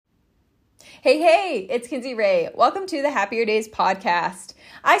Hey, it's Kinsey Ray. Welcome to the Happier Days podcast.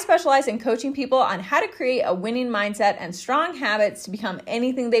 I specialize in coaching people on how to create a winning mindset and strong habits to become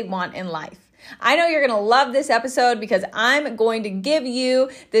anything they want in life. I know you're going to love this episode because I'm going to give you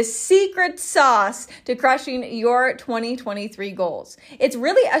the secret sauce to crushing your 2023 goals. It's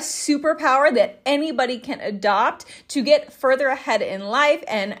really a superpower that anybody can adopt to get further ahead in life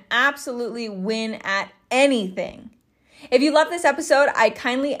and absolutely win at anything. If you love this episode, I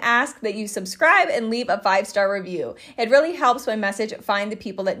kindly ask that you subscribe and leave a 5-star review. It really helps my message find the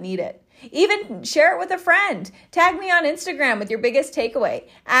people that need it. Even share it with a friend. Tag me on Instagram with your biggest takeaway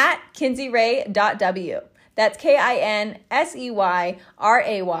at kinseyray.w. That's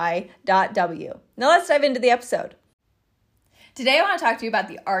KINSEYRAY.w. Now let's dive into the episode. Today I want to talk to you about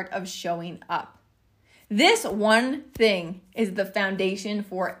the art of showing up. This one thing is the foundation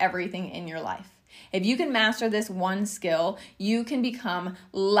for everything in your life. If you can master this one skill, you can become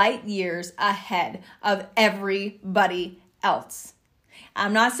light years ahead of everybody else.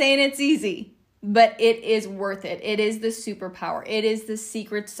 I'm not saying it's easy, but it is worth it. It is the superpower. It is the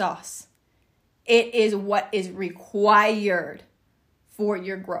secret sauce. It is what is required for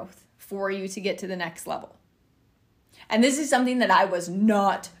your growth, for you to get to the next level. And this is something that I was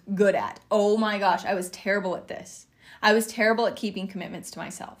not good at. Oh my gosh, I was terrible at this. I was terrible at keeping commitments to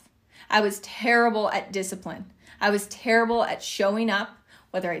myself. I was terrible at discipline. I was terrible at showing up,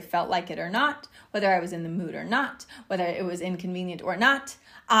 whether I felt like it or not, whether I was in the mood or not, whether it was inconvenient or not.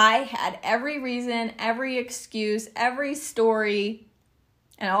 I had every reason, every excuse, every story,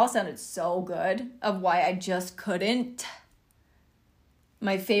 and it all sounded so good of why I just couldn't.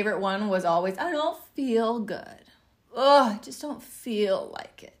 My favorite one was always, I don't feel good. I just don't feel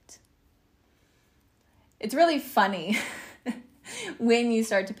like it. It's really funny when you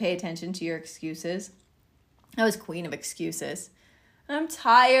start to pay attention to your excuses. I was queen of excuses. I'm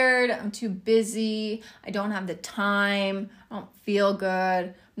tired, I'm too busy, I don't have the time, I don't feel good,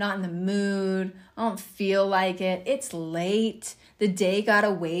 I'm not in the mood, I don't feel like it, it's late, the day got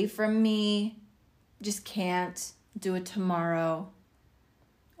away from me, just can't do it tomorrow.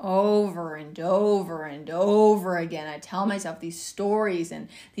 Over and over and over again, I tell myself these stories and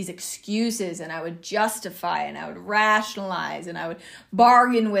these excuses, and I would justify and I would rationalize and I would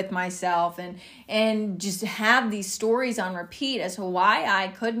bargain with myself and just have these stories on repeat as to why I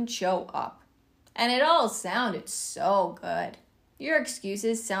couldn't show up. And it all sounded so good. Your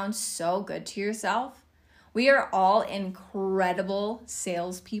excuses sound so good to yourself. We are all incredible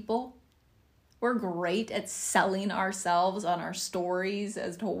salespeople. We're great at selling ourselves on our stories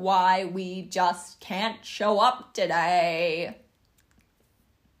as to why we just can't show up today.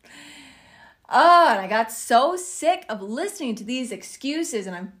 And I got so sick of listening to these excuses,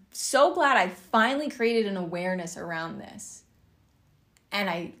 and I'm so glad I finally created an awareness around this. And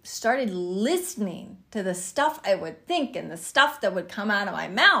I started listening to the stuff I would think and the stuff that would come out of my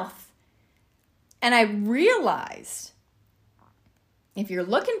mouth. And I realized, if you're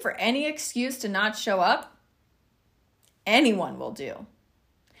looking for any excuse to not show up, anyone will do.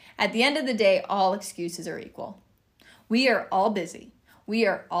 At the end of the day, all excuses are equal. We are all busy. We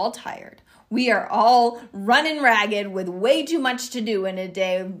are all tired. We are all running ragged with way too much to do in a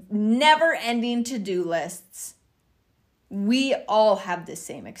day, never-ending to-do lists. We all have the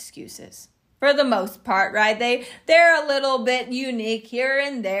same excuses. For the most part, right? They're a little bit unique here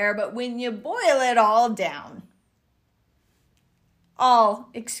and there, but when you boil it all down, all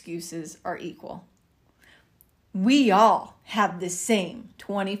excuses are equal. We all have the same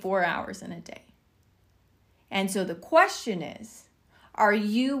 24 hours in a day. And so the question is, are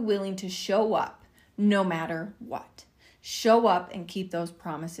you willing to show up no matter what? Show up and keep those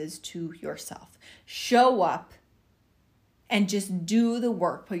promises to yourself. Show up and just do the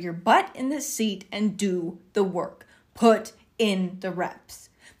work. Put your butt in the seat and do the work. Put in the reps.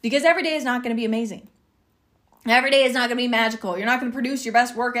 Because every day is not going to be amazing. Every day is not going to be magical. You're not going to produce your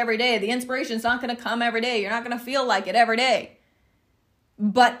best work every day. The inspiration's not going to come every day. You're not going to feel like it every day.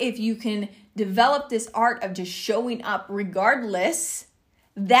 But if you can develop this art of just showing up regardless,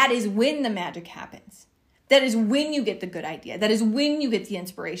 that is when the magic happens. That is when you get the good idea. That is when you get the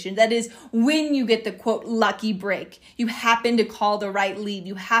inspiration. That is when you get the, quote, lucky break. You happen to call the right lead.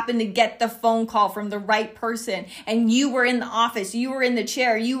 You happen to get the phone call from the right person. And you were in the office. You were in the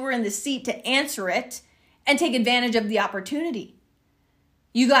chair. You were in the seat to answer it and take advantage of the opportunity.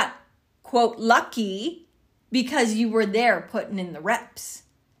 You got, quote, lucky because you were there putting in the reps.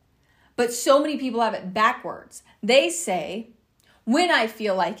 But so many people have it backwards. They say, when I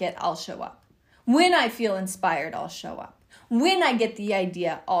feel like it, I'll show up. When I feel inspired, I'll show up. When I get the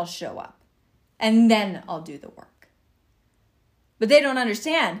idea, I'll show up. And then I'll do the work. But they don't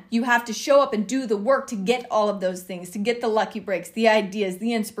understand. You have to show up and do the work to get all of those things, to get the lucky breaks, the ideas,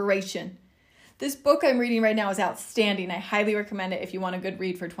 the inspiration. This book I'm reading right now is outstanding. I highly recommend it if you want a good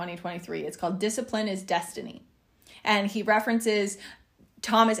read for 2023. It's called Discipline is Destiny. And he references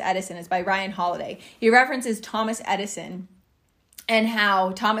Thomas Edison. It's by Ryan Holiday. He references Thomas Edison and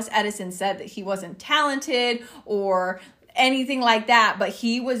how Thomas Edison said that he wasn't talented or anything like that, but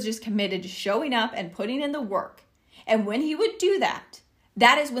he was just committed to showing up and putting in the work. And when he would do that,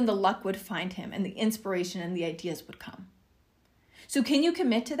 that is when the luck would find him and the inspiration and the ideas would come. So can you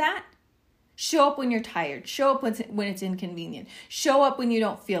commit to that? Show up when you're tired. Show up when it's inconvenient. Show up when you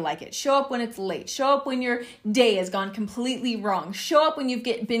don't feel like it. Show up when it's late. Show up when your day has gone completely wrong. Show up when you've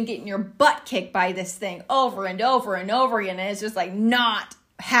been getting your butt kicked by this thing over and over and over again. And it's just like not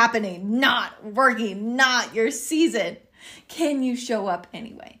happening, not working, not your season. Can you show up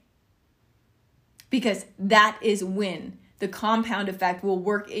anyway? Because that is when the compound effect will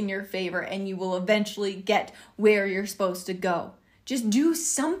work in your favor and you will eventually get where you're supposed to go. Just do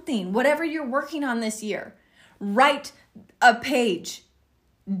something, whatever you're working on this year. Write a page.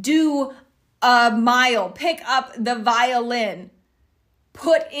 Do a mile. Pick up the violin.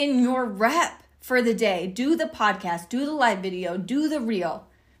 Put in your rep for the day. Do the podcast. Do the live video. Do the reel.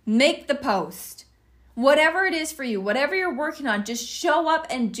 Make the post. Whatever it is for you, whatever you're working on, just show up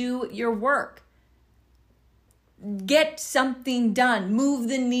and do your work. Get something done. Move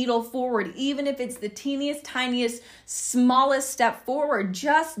the needle forward. Even if it's the teeniest, tiniest, smallest step forward,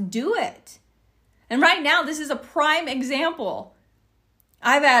 just do it. And right now, this is a prime example.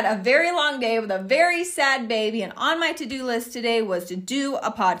 I've had a very long day with a very sad baby, and on my to-do list today was to do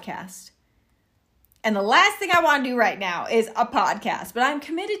a podcast. And the last thing I want to do right now is a podcast, but I'm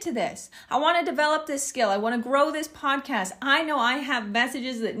committed to this. I want to develop this skill. I want to grow this podcast. I know I have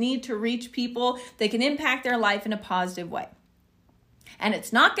messages that need to reach people that can impact their life in a positive way. And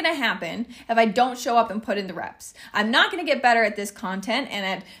it's not going to happen if I don't show up and put in the reps. I'm not going to get better at this content and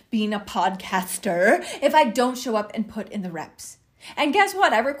at being a podcaster if I don't show up and put in the reps. And guess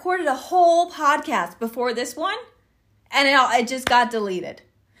what? I recorded a whole podcast before this one, and it just got deleted.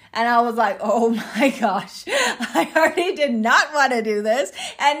 And I was like, oh my gosh, I already did not want to do this.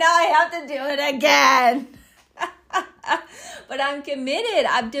 And now I have to do it again. But I'm committed.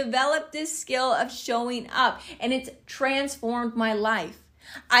 I've developed this skill of showing up, and it's transformed my life.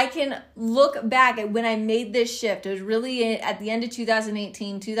 I can look back at when I made this shift. It was really at the end of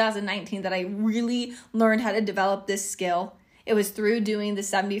 2018, 2019 that I really learned how to develop this skill. It was through doing the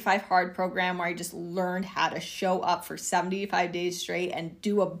 75 Hard program where I just learned how to show up for 75 days straight and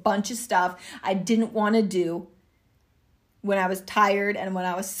do a bunch of stuff I didn't want to do when I was tired and when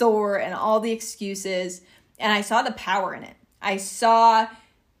I was sore and all the excuses. And I saw the power in it. I saw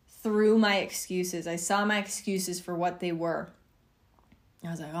through my excuses. I saw my excuses for what they were.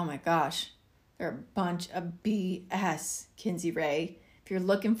 I was like, oh my gosh, they're a bunch of BS, Kinsey Ray. If you're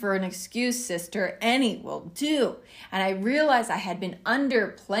looking for an excuse, sister, any will do. And I realized I had been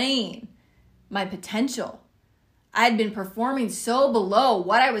underplaying my potential. I had been performing so below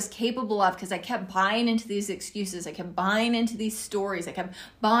what I was capable of because I kept buying into these excuses. I kept buying into these stories. I kept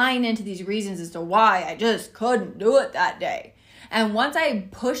buying into these reasons as to why I just couldn't do it that day. And once I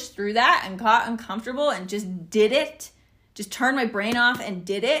pushed through that and got uncomfortable and just did it, just turned my brain off and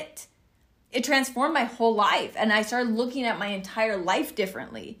did it, it transformed my whole life. And I started looking at my entire life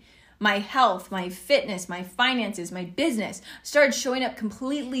differently. My health, my fitness, my finances, my business started showing up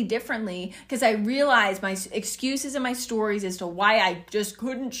completely differently because I realized my excuses and my stories as to why I just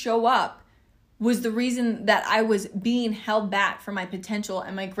couldn't show up was the reason that I was being held back from my potential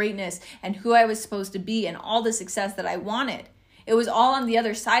and my greatness and who I was supposed to be and all the success that I wanted. It was all on the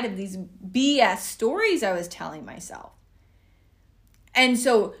other side of these BS stories I was telling myself. And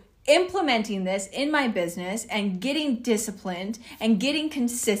so implementing this in my business and getting disciplined and getting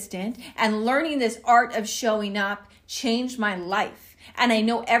consistent and learning this art of showing up changed my life. And I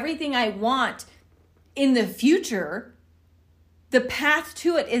know everything I want in the future, the path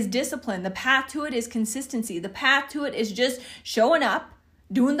to it is discipline. The path to it is consistency. The path to it is just showing up,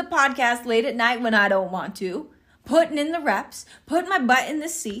 doing the podcast late at night when I don't want to, putting in the reps, putting my butt in the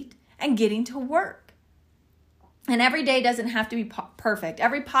seat, and getting to work. And every day doesn't have to be perfect.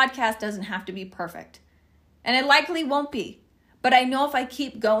 Every podcast doesn't have to be perfect. And it likely won't be. But I know if I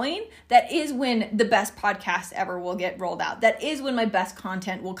keep going, that is when the best podcast ever will get rolled out. That is when my best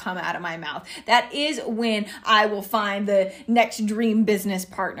content will come out of my mouth. That is when I will find the next dream business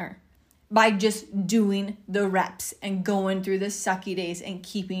partner. By just doing the reps and going through the sucky days and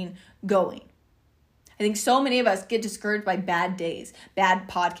keeping going. I think so many of us get discouraged by bad days, bad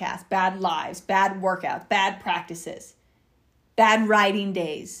podcasts, bad lives, bad workouts, bad practices, bad writing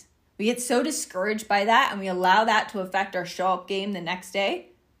days. We get so discouraged by that and we allow that to affect our show-up game the next day.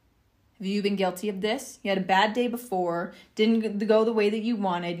 Have you been guilty of this? You had a bad day before, didn't go the way that you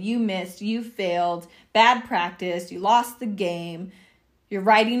wanted, you missed, you failed, bad practice, you lost the game, your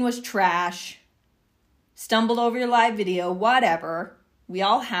writing was trash, stumbled over your live video, whatever. We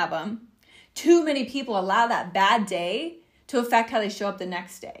all have them. Too many people allow that bad day to affect how they show up the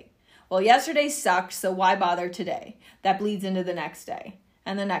next day. Well, yesterday sucked, so why bother today? That bleeds into the next day,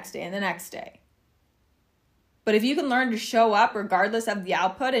 and the next day, and the next day. But if you can learn to show up regardless of the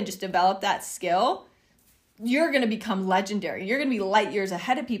output and just develop that skill, you're going to become legendary. You're going to be light years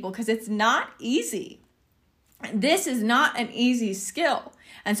ahead of people because it's not easy. This is not an easy skill.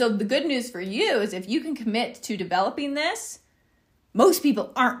 And so the good news for you is if you can commit to developing this, most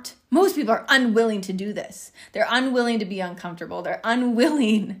people aren't. Most people are unwilling to do this. They're unwilling to be uncomfortable. They're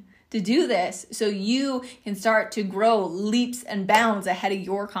unwilling to do this so you can start to grow leaps and bounds ahead of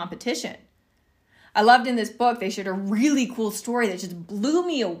your competition. I loved in this book, they shared a really cool story that just blew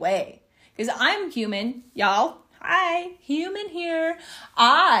me away. Because I'm human, y'all. Hi, human here.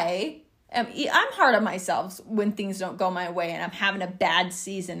 I'm hard on myself when things don't go my way and I'm having a bad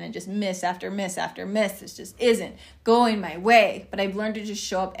season and just miss after miss after miss. This just isn't going my way. But I've learned to just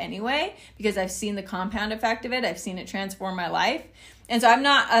show up anyway because I've seen the compound effect of it. I've seen it transform my life. And so I'm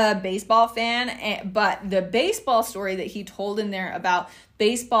not a baseball fan, but the baseball story that he told in there about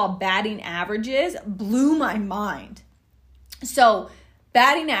baseball batting averages blew my mind. So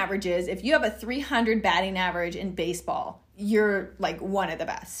batting averages, if you have a 300 batting average in baseball, you're like one of the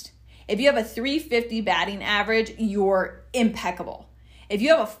best. If you have a 350 batting average, you're impeccable. If you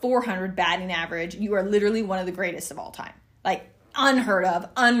have a 400 batting average, you are literally one of the greatest of all time. Like unheard of,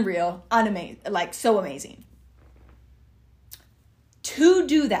 unreal, like so amazing. To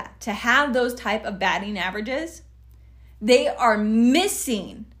do that, to have those type of batting averages, they are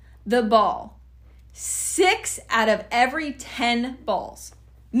missing the ball 6 out of every 10 balls.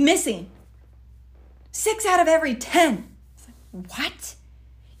 Missing. 6 out of every 10. What?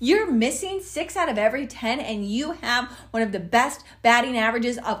 You're missing 6 out of every 10 and you have one of the best batting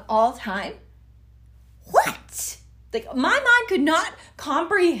averages of all time? What? Like, my mind could not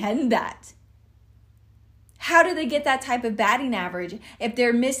comprehend that. How do they get that type of batting average if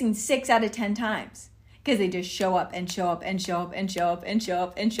they're missing 6 out of 10 times? Because they just show up and show up and show up and show up and show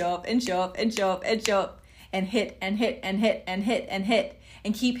up and show up and show up and show up and show up and hit and hit and hit and hit and hit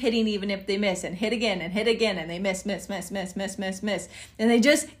and keep hitting even if they miss and hit again and they miss. And they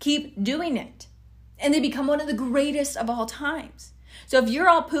just keep doing it. And they become one of the greatest of all times. So if you're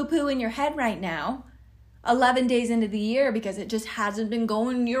all poo-poo in your head right now, 11 days into the year because it just hasn't been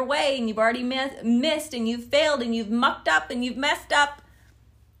going your way and you've already missed and you've failed and you've mucked up and you've messed up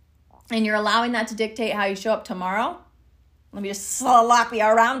and you're allowing that to dictate how you show up tomorrow, let me just slap you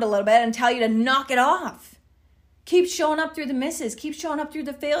around a little bit and tell you to knock it off. Keep showing up through the misses. Keep showing up through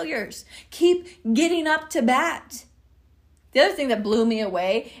the failures. Keep getting up to bat. The other thing that blew me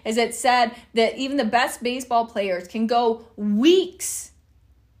away is it said that even the best baseball players can go weeks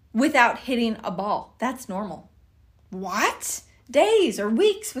without hitting a ball. That's normal. What? Days or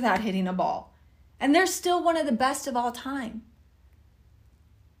weeks without hitting a ball. And they're still one of the best of all time.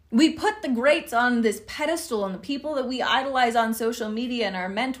 We put the greats on this pedestal and the people that we idolize on social media and our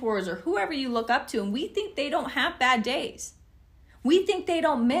mentors or whoever you look up to, and we think they don't have bad days. We think they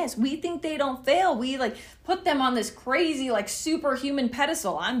don't miss. We think they don't fail. We put them on this crazy superhuman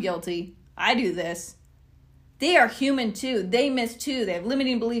pedestal. I'm guilty. I do this. They are human too. They miss too. They have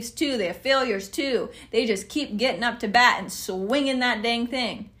limiting beliefs too. They have failures too. They just keep getting up to bat and swinging that dang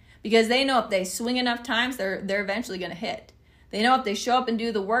thing because they know if they swing enough times, they're eventually going to hit. They know if they show up and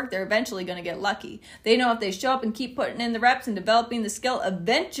do the work, they're eventually going to get lucky. They know if they show up and keep putting in the reps and developing the skill,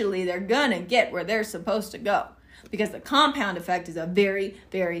 eventually they're going to get where they're supposed to go because the compound effect is a very,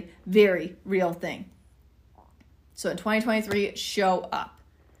 very, very real thing. So in 2023, show up.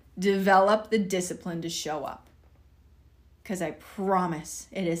 Develop the discipline to show up. Because I promise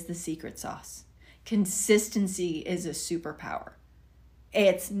it is the secret sauce. Consistency is a superpower.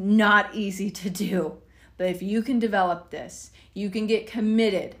 It's not easy to do. But if you can develop this, you can get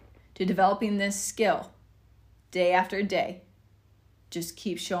committed to developing this skill day after day. Just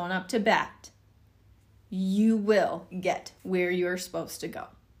keep showing up to bat. You will get where you're supposed to go.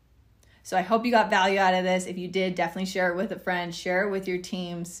 So I hope you got value out of this. If you did, definitely share it with a friend. Share it with your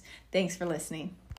teams. Thanks for listening.